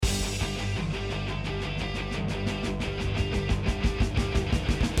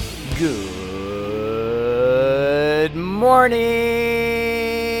Good morning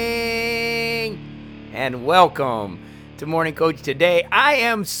and welcome to Morning Coach Today. I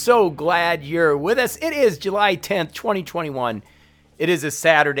am so glad you're with us. It is July 10th, 2021. It is a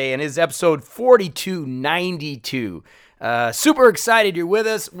Saturday and it is episode 4292. Super excited you're with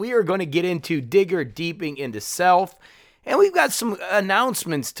us. We are going to get into deeping into self, and we've got some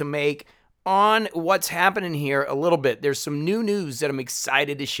announcements to make on what's happening here a little bit. There's some new news that I'm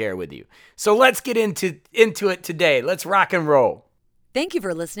excited to share with you. So let's get into it today. Let's rock and roll. Thank you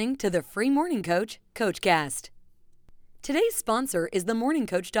for listening to the Free Morning Coach, CoachCast. Today's sponsor is the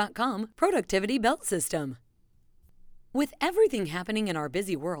MorningCoach.com Productivity Belt System. With everything happening in our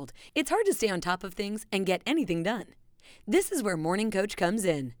busy world, it's hard to stay on top of things and get anything done. This is where Morning Coach comes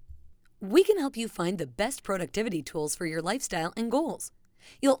in. We can help you find the best productivity tools for your lifestyle and goals.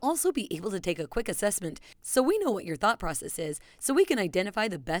 You'll also be able to take a quick assessment so we know what your thought process is, so we can identify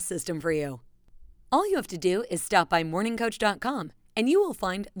the best system for you. All you have to do is stop by morningcoach.com and you will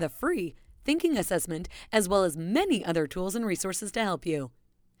find the free thinking assessment as well as many other tools and resources to help you.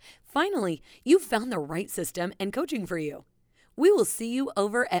 Finally, you've found the right system and coaching for you. We will see you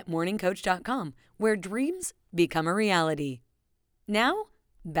over at morningcoach.com, where dreams become a reality. Now,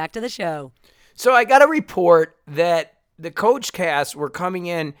 back to the show. So I got a report that the Coach Cast were coming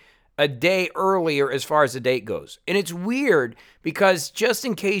in a day earlier as far as the date goes. And it's weird because just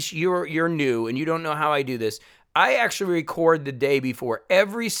in case you're new and you don't know how I do this, I actually record the day before.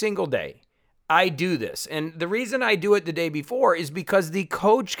 Every single day I do this. And the reason I do it the day before is because the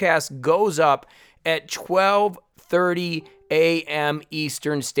Coach Cast goes up at 12:30 a.m.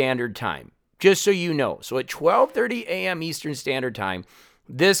 Eastern Standard Time. Just so you know. So at 12:30 a.m. Eastern Standard Time,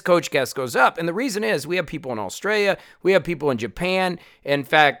 this CoachCast goes up. And the reason is we have people in Australia. We have people in Japan. In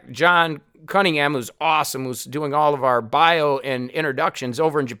fact, John Cunningham, who's awesome, who's doing all of our bio and introductions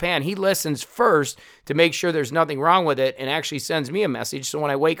over in Japan, he listens first to make sure there's nothing wrong with it and actually sends me a message. So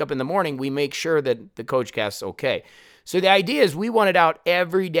when I wake up in the morning, we make sure that the CoachCast's okay. So the idea is we want it out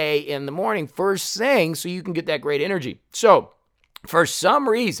every day in the morning, first thing, so you can get that great energy. So for some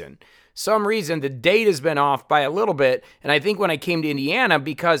reason, the date has been off by a little bit, and I think when I came to Indiana,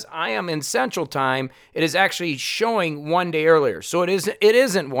 because I am in Central Time, it is actually showing one day earlier. So it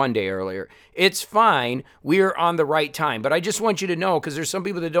isn't one day earlier. It's fine. We're on the right time. But I just want you to know, because there's some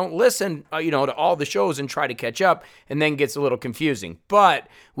people that don't listen, to all the shows and try to catch up, and then gets a little confusing. But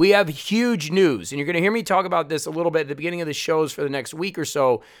we have huge news, and you're going to hear me talk about this a little bit at the beginning of the shows for the next week or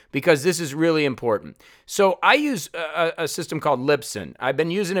so, because this is really important. So I use a system called Libsyn. I've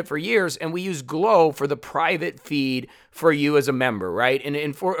been using it for years, and we use Glow for the private feed for you as a member, right? And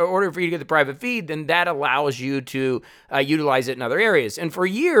in order for you to get the private feed, then that allows you to utilize it in other areas. And for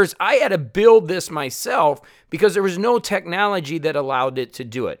years, I had to build this myself because there was no technology that allowed it to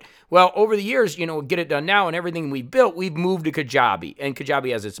do it. Well, over the years, Get It Done Now and everything we built, we've moved to Kajabi. And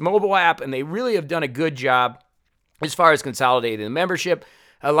Kajabi has its mobile app, and they really have done a good job as far as consolidating the membership,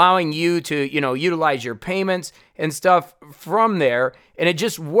 allowing you to, utilize your payments and stuff from there. And it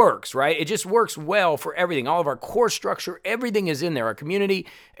just works, right? It just works well for everything. All of our core structure, everything is in there. Our community,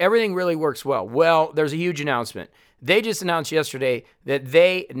 everything really works well. Well, there's a huge announcement. They just announced yesterday that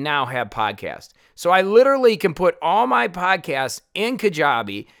they now have podcasts. So I literally can put all my podcasts in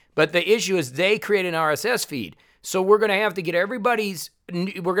Kajabi, but the issue is they create an RSS feed. So we're going to have to get we're going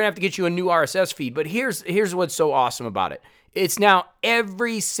to have to get you a new RSS feed. But here's what's so awesome about it. It's now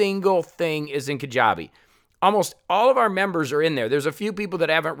every single thing is in Kajabi. Almost all of our members are in there. There's a few people that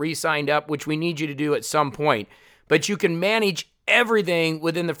haven't re-signed up, which we need you to do at some point. But you can manage everything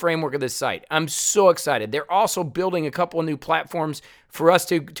within the framework of this site. I'm so excited. They're also building a couple of new platforms for us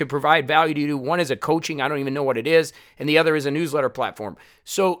to provide value to you. One is a coaching, I don't even know what it is, and the other is a newsletter platform.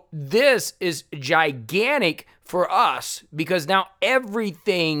 So this is gigantic for us because now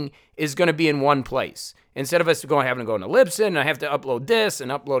everything is going to be in one place. Instead of us having to go into Libsyn and I have to upload this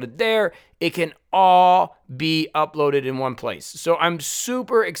and upload it there, it can all be uploaded in one place. So I'm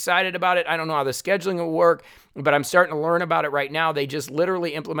super excited about it. I don't know how the scheduling will work, but I'm starting to learn about it right now. They just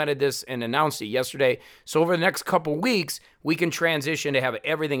literally implemented this and announced it yesterday. So over the next couple weeks, we can transition to have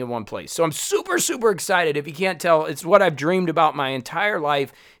everything in one place. So I'm super, super excited. If you can't tell, it's what I've dreamed about my entire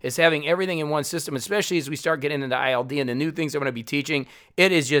life, is having everything in one system, especially as we start getting into ILD and the new things I'm going to be teaching.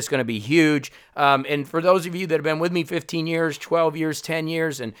 It is just going to be huge. And for those of you that have been with me 15 years, 12 years, 10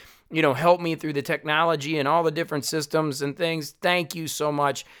 years, and help me through the technology and all the different systems and things, thank you so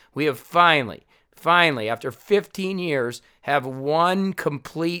much. We have finally finally, after 15 years, have one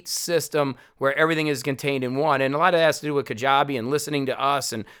complete system where everything is contained in one. And a lot of that has to do with Kajabi and listening to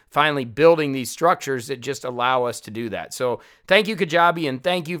us and finally building these structures that just allow us to do that. So thank you, Kajabi, and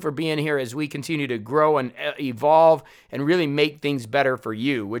thank you for being here as we continue to grow and evolve and really make things better for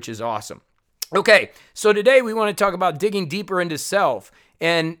you, which is awesome. Okay, so today we want to talk about digging deeper into self.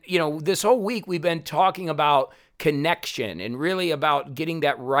 And, this whole week we've been talking about connection and really about getting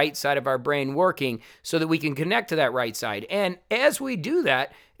that right side of our brain working so that we can connect to that right side. And as we do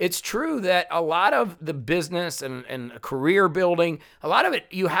that, it's true that a lot of the business and career building, a lot of it,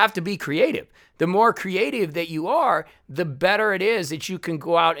 you have to be creative. The more creative that you are, the better it is that you can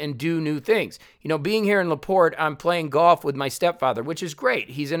go out and do new things. Being here in LaPorte, I'm playing golf with my stepfather, which is great.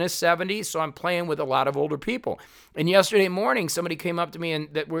 He's in his 70s, so I'm playing with a lot of older people. And yesterday morning, somebody came up to me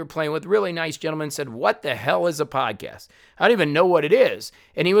and that we were playing with, really nice gentleman, said, "What the hell is a podcast? I don't even know what it is."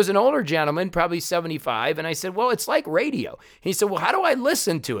 And he was an older gentleman, probably 75. And I said, "Well, it's like radio." And he said, "Well, how do I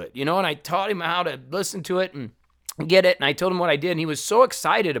listen to it?" And I taught him how to listen to it and get it. And I told him what I did, and he was so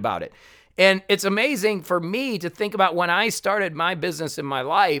excited about it. And it's amazing for me to think about when I started my business in my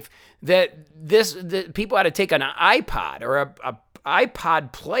life that people had to take an iPod or a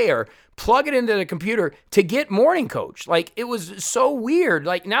iPod player, plug it into the computer to get Morning Coach. Like, it was so weird.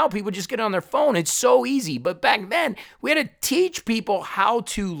 Like, now people just get on their phone. It's so easy. But back then, we had to teach people how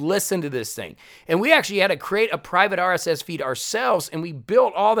to listen to this thing. And we actually had to create a private RSS feed ourselves, and we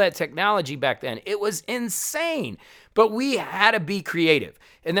built all that technology back then. It was insane. But we had to be creative.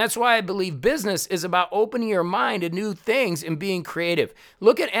 And that's why I believe business is about opening your mind to new things and being creative.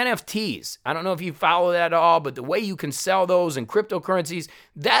 Look at NFTs. I don't know if you follow that at all, but the way you can sell those and cryptocurrencies,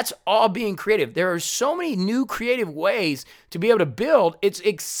 that's all being creative. There are so many new creative ways to be able to build. It's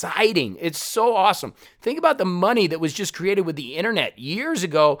exciting. It's so awesome. Think about the money that was just created with the internet years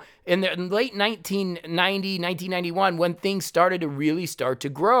ago in the late 1990, 1991, when things started to really start to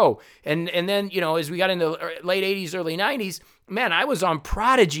grow. And then, as we got into late 80s, early 90s, man, I was on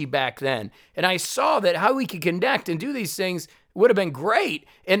Prodigy back then. And I saw that how we could connect and do these things would have been great.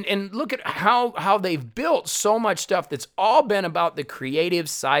 And look at how they've built so much stuff that's all been about the creative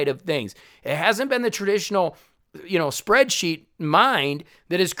side of things. It hasn't been the traditional spreadsheet mind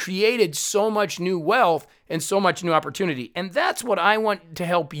that has created so much new wealth and so much new opportunity. And that's what I want to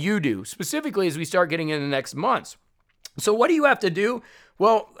help you do, specifically as we start getting in the next months. So what do you have to do?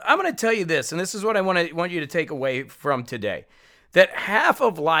 Well, I'm going to tell you this, and this is what I want you to take away from today, that half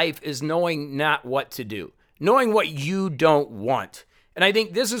of life is knowing not what to do, knowing what you don't want. And I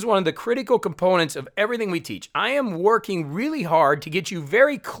think this is one of the critical components of everything we teach. I am working really hard to get you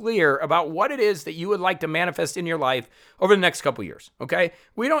very clear about what it is that you would like to manifest in your life over the next couple years, okay?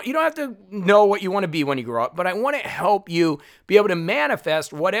 You don't have to know what you want to be when you grow up, but I want to help you be able to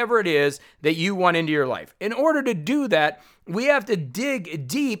manifest whatever it is that you want into your life. In order to do that, we have to dig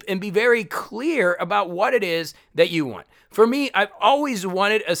deep and be very clear about what it is that you want. For me, I've always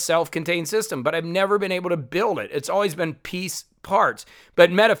wanted a self-contained system, but I've never been able to build it. It's always been piece parts.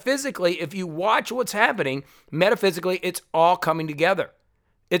 But metaphysically, if you watch what's happening, metaphysically, it's all coming together.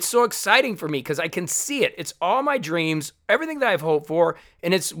 It's so exciting for me because I can see it. It's all my dreams, everything that I've hoped for,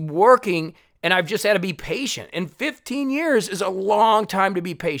 and it's working, and I've just had to be patient. And 15 years is a long time to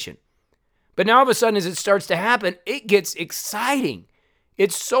be patient. But now all of a sudden, as it starts to happen, it gets exciting.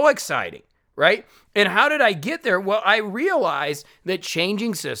 It's so exciting, right? And how did I get there? Well, I realized that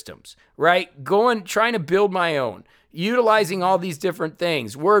changing systems, right? Trying to build my own, utilizing all these different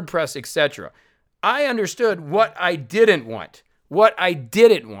things, WordPress, etc. I understood what I didn't want.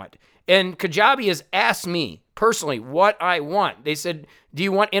 And Kajabi has asked me personally what I want. They said, "Do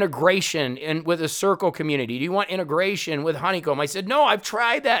you want integration with a Circle community? Do you want integration with Honeycomb?" I said, "No, I've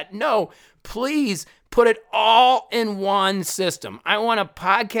tried that. No, please put it all in one system. I want a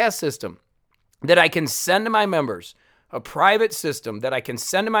podcast system that I can send to my members, a private system that I can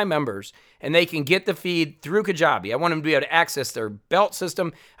send to my members, and they can get the feed through Kajabi. I want them to be able to access their belt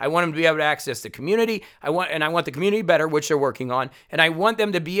system. I want them to be able to access the community. I want the community better, which they're working on, and I want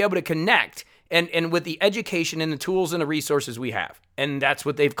them to be able to connect and with the education and the tools and the resources we have. And that's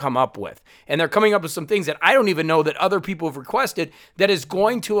what they've come up with. And they're coming up with some things that I don't even know that other people have requested that is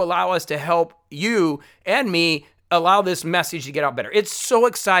going to allow us to help you and me allow this message to get out better. It's so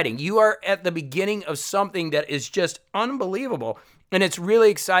exciting. You are at the beginning of something that is just unbelievable. And it's really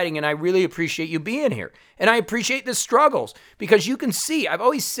exciting, and I really appreciate you being here. And I appreciate the struggles because you can see, I've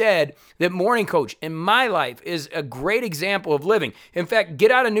always said that Morning Coach in my life is a great example of living. In fact,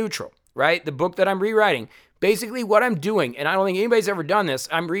 Get Out of Neutral, right? The book that I'm rewriting. Basically what I'm doing, and I don't think anybody's ever done this,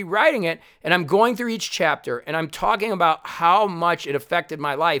 I'm rewriting it and I'm going through each chapter and I'm talking about how much it affected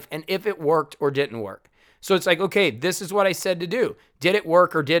my life and if it worked or didn't work. So it's like, okay, this is what I said to do. Did it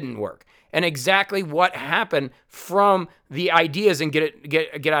work or didn't work? And exactly what happened from the ideas and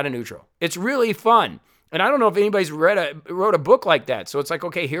get out of neutral. It's really fun. And I don't know if anybody's wrote a book like that. So it's like,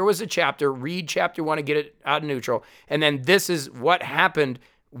 okay, here was a chapter, read chapter 1 and get it out of neutral. And then this is what happened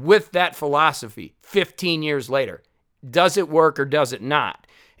with that philosophy 15 years later. Does it work or does it not?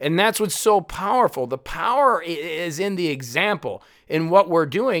 And that's what's so powerful. The power is in the example, in what we're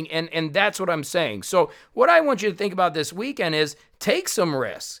doing. And that's what I'm saying. So what I want you to think about this weekend is take some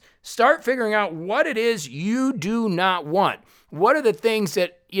risks. Start figuring out what it is you do not want. What are the things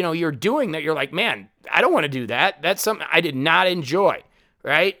that, you're doing that you're like, man, I don't want to do that. That's something I did not enjoy,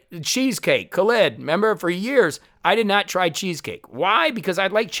 right? Cheesecake, Khalid. Remember, for years, I did not try cheesecake. Why? Because I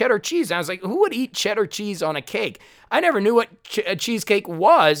like cheddar cheese. And I was like, who would eat cheddar cheese on a cake? I never knew what a cheesecake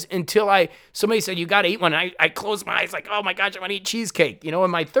was until somebody said, you got to eat one. And I closed my eyes like, oh my gosh, I want to eat cheesecake, in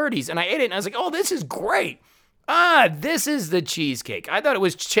my 30s. And I ate it and I was like, oh, this is great. This is the cheesecake. I thought it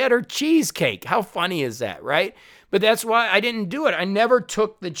was cheddar cheesecake. How funny is that, right? But that's why I didn't do it. I never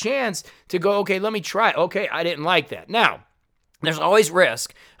took the chance to go, okay, let me try it. Okay, I didn't like that. Now, there's always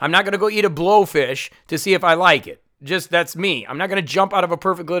risk. I'm not going to go eat a blowfish to see if I like it. That's me. I'm not going to jump out of a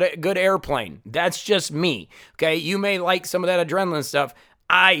perfect good airplane. That's just me. Okay, you may like some of that adrenaline stuff.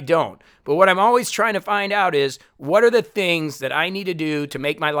 I don't. But what I'm always trying to find out is, what are the things that I need to do to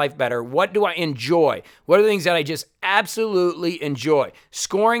make my life better? What do I enjoy? What are the things that I just absolutely enjoy?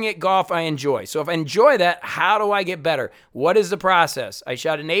 Scoring at golf, I enjoy. So if I enjoy that, how do I get better? What is the process? I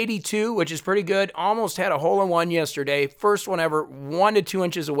shot an 82, which is pretty good. Almost had a hole-in-one yesterday. First one ever, 1 to 2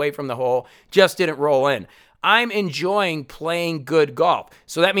 inches away from the hole. Just didn't roll in. I'm enjoying playing good golf.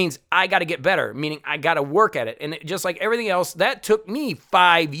 So that means I got to get better, meaning I got to work at it. And just like everything else, that took me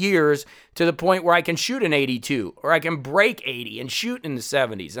 5 years to the point where I can shoot an 82 or I can break 80 and shoot in the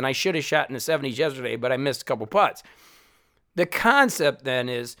 70s. And I should have shot in the 70s yesterday, but I missed a couple putts. The concept then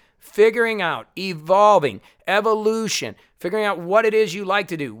is figuring out, evolving, evolution, figuring out what it is you like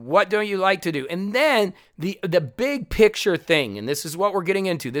to do, what don't you like to do. And then the big picture thing, and this is what we're getting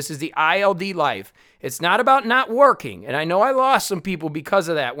into, this is the ILD life. It's not about not working. And I know I lost some people because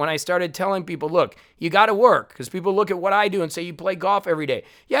of that when I started telling people, look, you got to work, because people look at what I do and say, you play golf every day.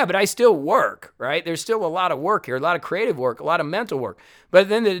 Yeah, but I still work, right? There's still a lot of work here, a lot of creative work, a lot of mental work. But at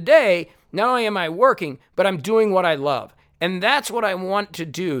the end of the day, not only am I working, but I'm doing what I love. And that's what I want to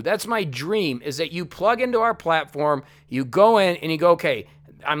do. That's my dream, is that you plug into our platform, you go in and you go, okay,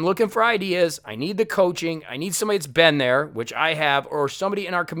 I'm looking for ideas. I need the coaching. I need somebody that's been there, which I have, or somebody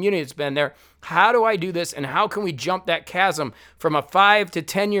in our community that's been there. How do I do this? And how can we jump that chasm from a 5 to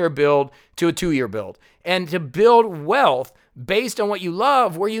 10 year build to a 2-year build? And to build wealth based on what you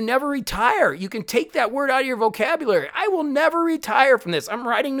love, where you never retire. You can take that word out of your vocabulary. I will never retire from this. I'm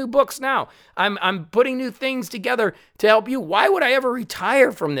writing new books now. I'm putting new things together to help you. Why would I ever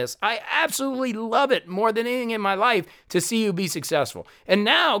retire from this? I absolutely love it more than anything in my life to see you be successful. And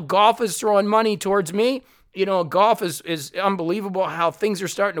now golf is throwing money towards me. Golf is unbelievable how things are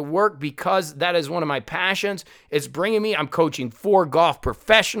starting to work, because that is one of my passions. It's bringing me, I'm coaching 4 golf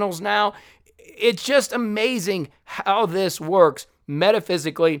professionals now. It's just amazing how this works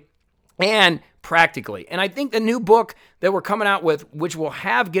metaphysically and practically. And I think the new book that we're coming out with, which will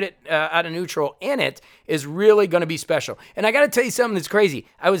have Get It Out of Neutral in it, is really going to be special. And I got to tell you something that's crazy.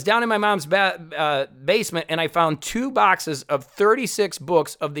 I was down in my mom's basement and I found 2 boxes of 36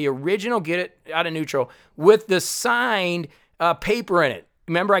 books of the original Get It Out of Neutral with the signed paper in it.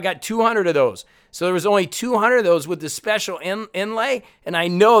 Remember, I got 200 of those. So there was only 200 of those with the special inlay, and I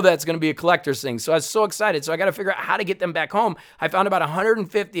know that's going to be a collector's thing. So I was so excited. So I got to figure out how to get them back home. I found about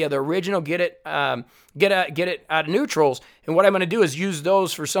 150 of the original Get It Out of Neutrals, and what I'm going to do is use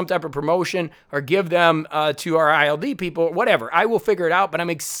those for some type of promotion or give them to our ILD people, whatever. I will figure it out, but I'm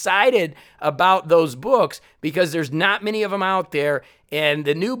excited about those books because there's not many of them out there, and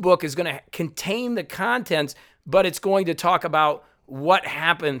the new book is going to contain the contents, but it's going to talk about what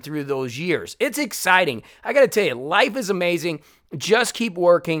happened through those years. It's exciting. I got to tell you, life is amazing. Just keep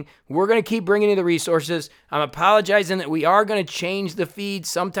working. We're going to keep bringing you the resources. I'm apologizing that we are going to change the feed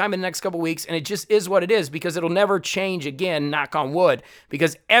sometime in the next couple weeks, and it just is what it is, because it'll never change again, knock on wood,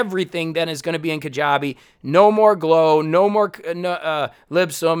 because everything then is going to be in Kajabi. No more Glow, no more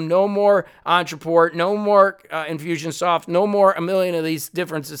Libsyn, no more Ontraport, no more Infusionsoft, no more a million of these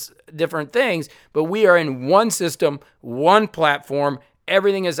different things, but we are in one system, one platform.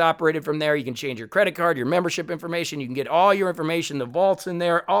 Everything is operated from there. You can change your credit card, your membership information. You can get all your information. The vault's in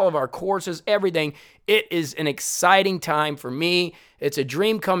there, all of our courses, everything. It is an exciting time for me. It's a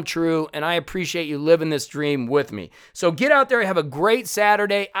dream come true, and I appreciate you living this dream with me. So get out there, have a great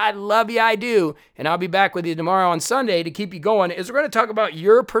Saturday. I love you, I do. And I'll be back with you tomorrow on Sunday to keep you going, as we're going to talk about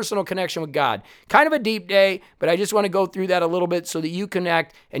your personal connection with God. Kind of a deep day, but I just want to go through that a little bit so that you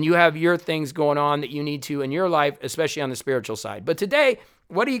connect and you have your things going on that you need to in your life, especially on the spiritual side. But today,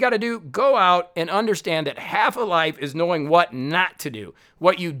 what do you got to do? Go out and understand that half of life is knowing what not to do,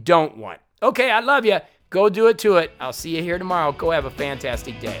 what you don't want. Okay, I love you. Go do it to it. I'll see you here tomorrow. Go have a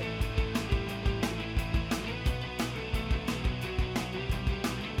fantastic day.